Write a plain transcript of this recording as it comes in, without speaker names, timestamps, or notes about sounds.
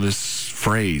this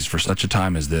phrase, for such a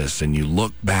time as this, and you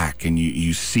look back and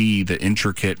you see the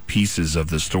intricate pieces of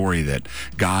the story that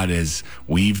God has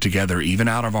weaved together, even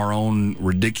out of our own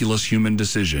ridiculous human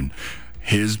decision,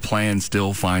 his plan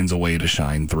still finds a way to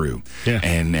shine through. Yeah.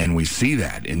 And we see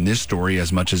that in this story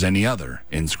as much as any other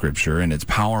in Scripture, and it's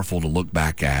powerful to look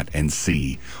back at and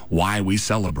see why we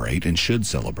celebrate and should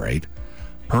celebrate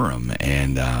Purim,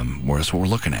 and that's what we're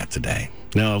looking at today.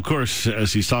 Now, of course,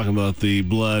 as he's talking about the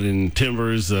blood and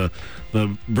timbers, the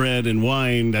bread and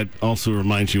wine, that also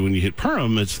reminds you when you hit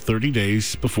Purim, it's 30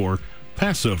 days before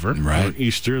Passover, right, or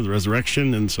Easter, the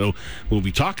resurrection. And so we'll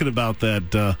be talking about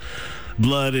that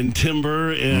blood and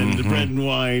timber and the bread and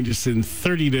wine just in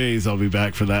 30 days. I'll be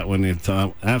back for that one. It's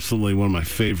absolutely one of my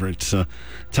favorite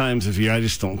times of year. I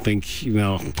just don't think,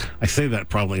 I say that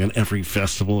probably on every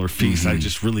festival or feast. I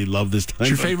just really love this time. It's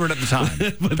your favorite at the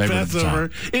time. But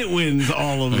Passover, it wins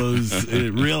all of those.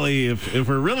 It really, if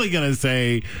we're really going to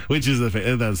say which is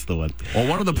that's the one. Well,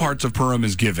 one of the parts of Purim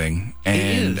is giving,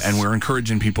 and we're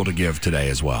encouraging people to give today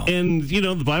as well. And,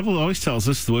 the Bible always tells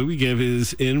us the way we give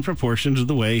is in proportion to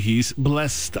the way he's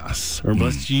blessed us or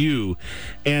blessed you.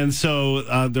 And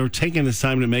so they're taking this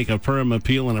time to make a Purim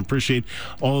appeal, and appreciate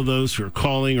all of those who are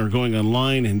calling or going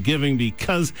online and giving,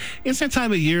 because it's that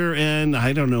time of year, and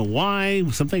I don't know why,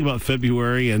 something about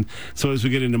February. And so as we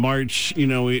get into March,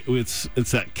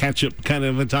 it's that catch-up kind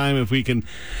of a time if we can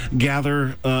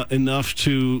gather enough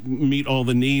to meet all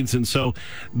the needs. And so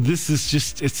this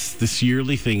is it's this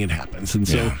yearly thing. It happens. And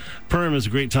so Purim is a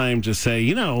great time to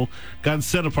say, God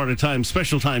set apart a time,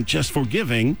 special time just for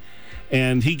giving,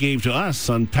 and he gave to us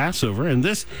on Passover, and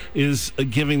this is a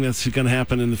giving that's going to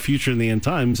happen in the future in the end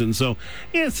times. And so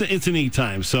it's a neat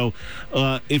time. So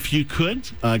if you could,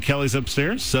 Kelly's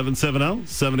upstairs,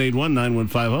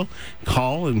 770-781-9150.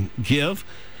 Call and give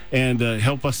and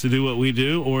help us to do what we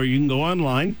do, or you can go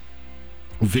online,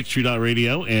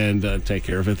 victory.radio, and take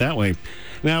care of it that way.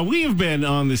 Now, we have been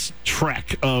on this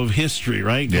trek of history,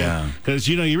 right? Yeah. Because,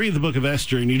 you read the book of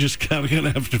Esther, and you just kind of going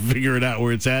to have to figure it out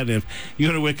where it's at. And if you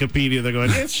go to Wikipedia, they're going,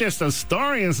 it's just a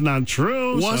story, it's not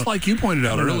true. Well, it's like you pointed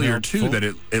out earlier, too, that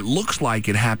it looks like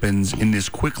it happens in this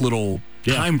quick little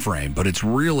time frame, but it's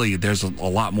really, there's a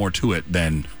lot more to it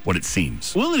than what it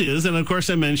seems. Well, it is. And of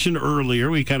course, I mentioned earlier,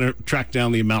 we kind of tracked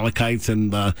down the Amalekites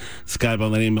and this guy by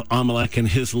the name of Amalek and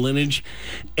his lineage.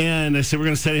 And I said, we're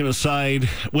going to set him aside.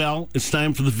 Well, it's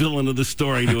time for the villain of the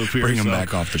story to appear. Bring him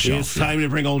back off the shelf. It's time to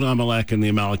bring old Amalek and the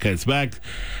Amalekites back.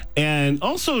 And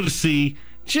also to see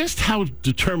just how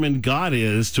determined God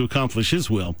is to accomplish his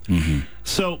will.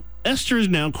 So Esther is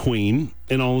now queen,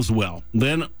 and all is well.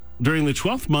 Then, during the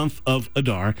 12th month of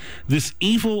Adar, this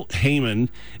evil Haman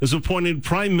is appointed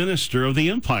prime minister of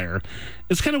the empire.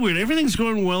 It's kind of weird. Everything's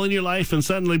going well in your life, and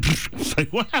suddenly, it's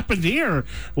like, what happened here?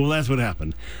 Well, that's what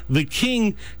happened. The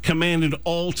king commanded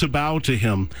all to bow to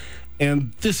him,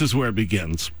 and this is where it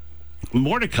begins.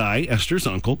 Mordecai, Esther's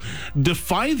uncle,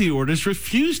 defied the orders,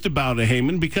 refused to bow to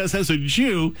Haman because as a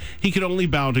Jew, he could only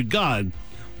bow to God.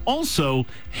 Also,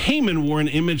 Haman wore an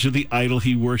image of the idol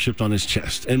he worshipped on his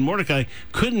chest, and Mordecai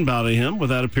couldn't bow to him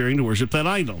without appearing to worship that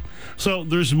idol. So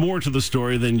there's more to the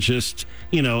story than just,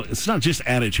 it's not just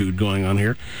attitude going on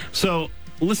here. So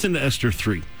listen to Esther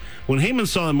 3. When Haman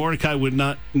saw that Mordecai would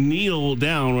not kneel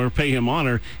down or pay him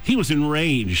honor, he was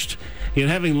enraged. And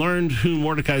having learned who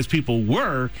Mordecai's people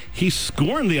were, he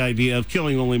scorned the idea of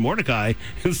killing only Mordecai.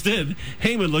 Instead,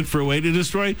 Haman looked for a way to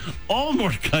destroy all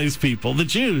Mordecai's people, the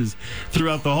Jews,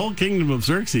 throughout the whole kingdom of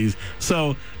Xerxes.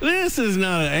 So this is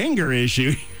not an anger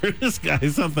issue. This guy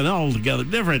is something altogether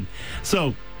different.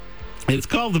 So it's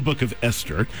called the Book of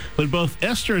Esther, but both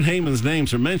Esther and Haman's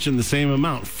names are mentioned the same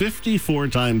amount, 54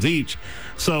 times each.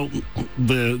 So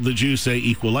the Jews say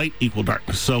equal light, equal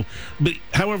darkness. So, but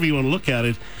however you want to look at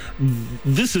it,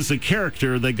 this is a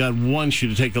character that God wants you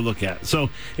to take a look at. So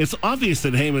it's obvious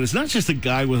that Haman is not just a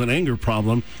guy with an anger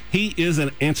problem. He is an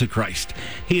antichrist.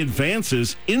 He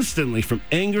advances instantly from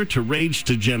anger to rage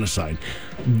to genocide.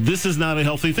 This is not a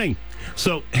healthy thing.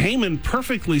 So Haman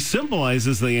perfectly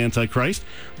symbolizes the Antichrist.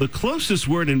 The closest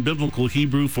word in biblical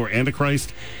Hebrew for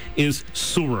Antichrist is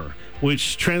Surah,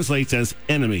 which translates as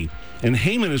enemy. And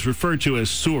Haman is referred to as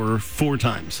Surah 4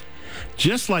 times.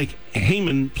 Just like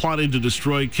Haman plotted to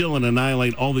destroy, kill, and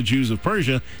annihilate all the Jews of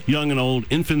Persia, young and old,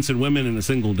 infants and women in a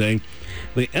single day,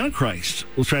 the Antichrist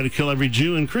will try to kill every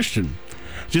Jew and Christian.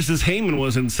 Just as Haman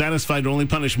wasn't satisfied to only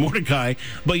punish Mordecai,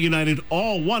 but united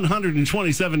all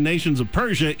 127 nations of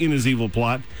Persia in his evil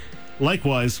plot,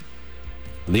 likewise,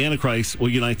 the Antichrist will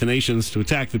unite the nations to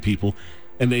attack the people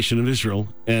and nation of Israel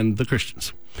and the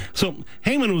Christians. So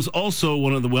Haman was also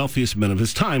one of the wealthiest men of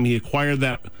his time. He acquired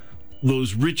that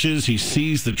those riches. He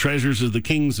seized the treasures of the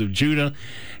kings of Judah.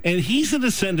 And he's a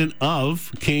descendant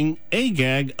of King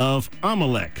Agag of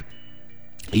Amalek.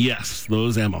 Yes,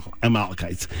 those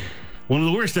Amalekites. One of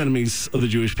the worst enemies of the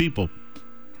Jewish people.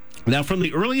 Now, from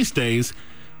the earliest days,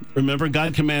 remember,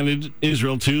 God commanded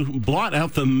Israel to blot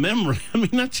out the memory. I mean,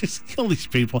 not just kill these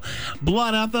people,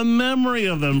 blot out the memory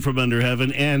of them from under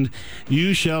heaven, and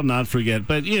you shall not forget.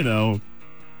 But,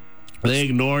 they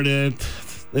ignored it.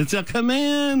 It's a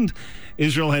command.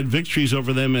 Israel had victories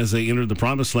over them as they entered the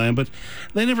promised land, but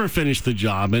they never finished the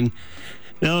job. And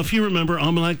now, if you remember,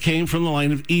 Amalek came from the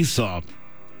line of Esau.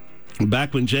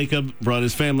 Back when Jacob brought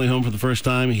his family home for the first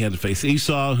time, he had to face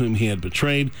Esau, whom he had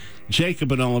betrayed.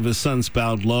 Jacob and all of his sons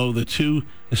bowed low. The two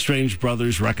estranged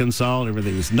brothers reconciled.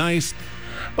 Everything is nice.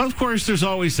 But of course, there's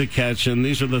always a catch, and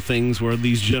these are the things where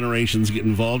these generations get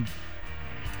involved.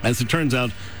 As it turns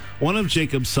out, one of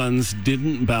Jacob's sons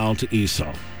didn't bow to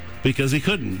Esau because he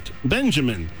couldn't.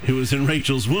 Benjamin, who was in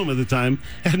Rachel's womb at the time,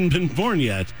 hadn't been born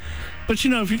yet. But if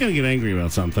you're going to get angry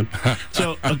about something.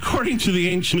 So, according to the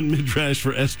ancient Midrash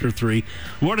for Esther 3,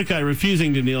 Mordecai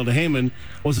refusing to kneel to Haman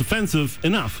was offensive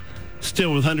enough.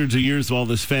 Still, with hundreds of years of all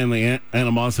this family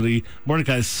animosity,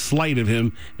 Mordecai's slight of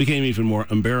him became even more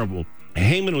unbearable.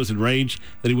 Haman was enraged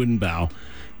that he wouldn't bow.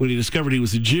 When he discovered he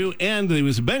was a Jew and that he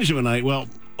was a Benjaminite, well,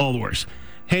 all the worse.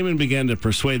 Haman began to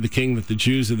persuade the king that the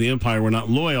Jews of the empire were not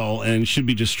loyal and should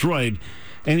be destroyed,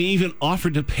 and he even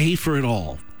offered to pay for it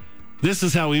all. This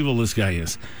is how evil this guy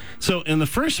is. So in the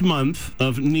first month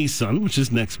of Nisan, which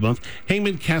is next month,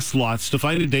 Haman cast lots to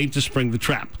find a date to spring the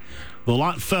trap. The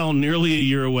lot fell nearly a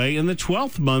year away in the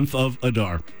 12th month of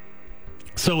Adar.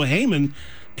 So Haman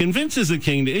convinces the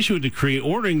king to issue a decree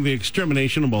ordering the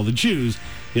extermination of all the Jews,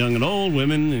 young and old,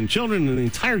 women and children, in the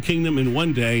entire kingdom in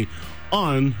one day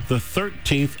on the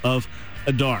 13th of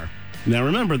Adar. Now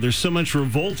remember, there's so much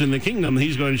revolt in the kingdom,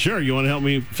 he's going, sure, you want to help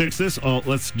me fix this? Oh,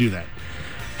 let's do that.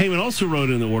 Haman also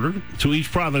wrote in the order to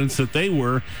each province that they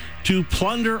were to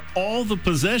plunder all the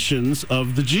possessions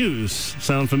of the Jews.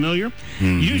 Sound familiar?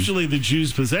 Mm-hmm. Usually the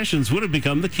Jews' possessions would have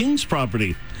become the king's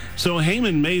property. So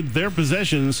Haman made their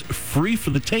possessions free for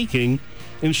the taking,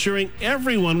 ensuring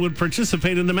everyone would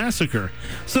participate in the massacre.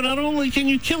 So not only can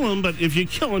you kill them, but if you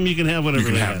kill them, you can have whatever you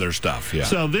can they have their stuff. Yeah.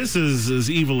 So this is as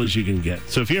evil as you can get.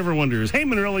 So if you ever wonder, is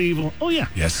Haman really evil? Oh yeah.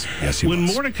 Yes, he When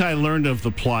was. Mordecai learned of the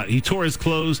plot, he tore his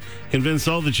clothes, convinced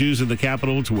all the Jews in the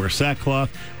capital to wear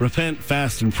sackcloth, repent,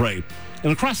 fast, and pray.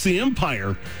 And across the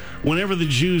empire, whenever the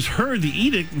Jews heard the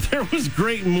edict, there was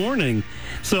great mourning.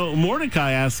 So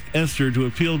Mordecai asked Esther to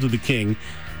appeal to the king,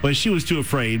 but she was too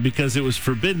afraid because it was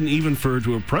forbidden even for her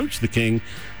to approach the king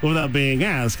without being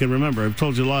asked. And remember, I've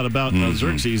told you a lot about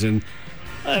Xerxes, and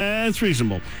it's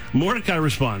reasonable. Mordecai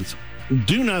responds,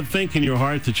 "Do not think in your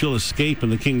heart that you'll escape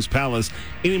in the king's palace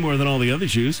any more than all the other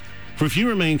Jews. For if you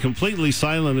remain completely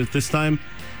silent at this time,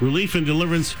 relief and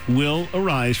deliverance will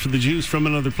arise for the Jews from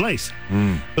another place.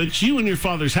 But you and your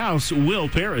father's house will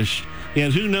perish.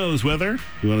 And who knows whether,"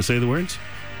 you want to say the words?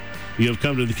 "You have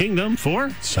come to the kingdom for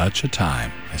such a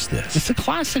time as this." It's a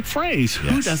classic phrase.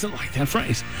 Yes. Who doesn't like that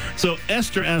phrase? So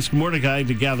Esther asked Mordecai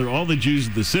to gather all the Jews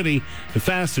of the city to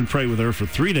fast and pray with her for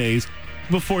 3 days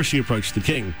before she approached the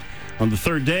king. On the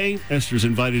third day, Esther is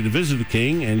invited to visit the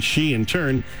king, and she, in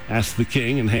turn, asked the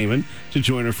king and Haman to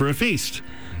join her for a feast.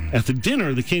 At the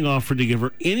dinner, the king offered to give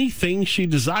her anything she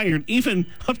desired, even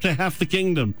up to half the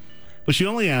kingdom. But she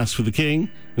only asked for the king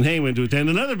and Haman to attend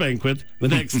another banquet the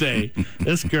next day.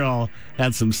 This girl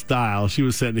had some style. She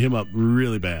was setting him up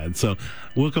really bad. So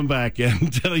we'll come back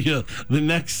and tell you the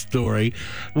next story,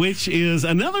 which is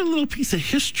another little piece of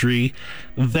history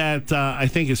that I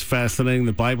think is fascinating.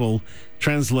 The Bible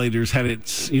translators had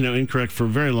it, incorrect for a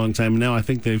very long time. And now I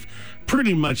think they've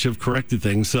pretty much have corrected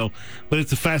things. But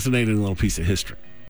it's a fascinating little piece of history.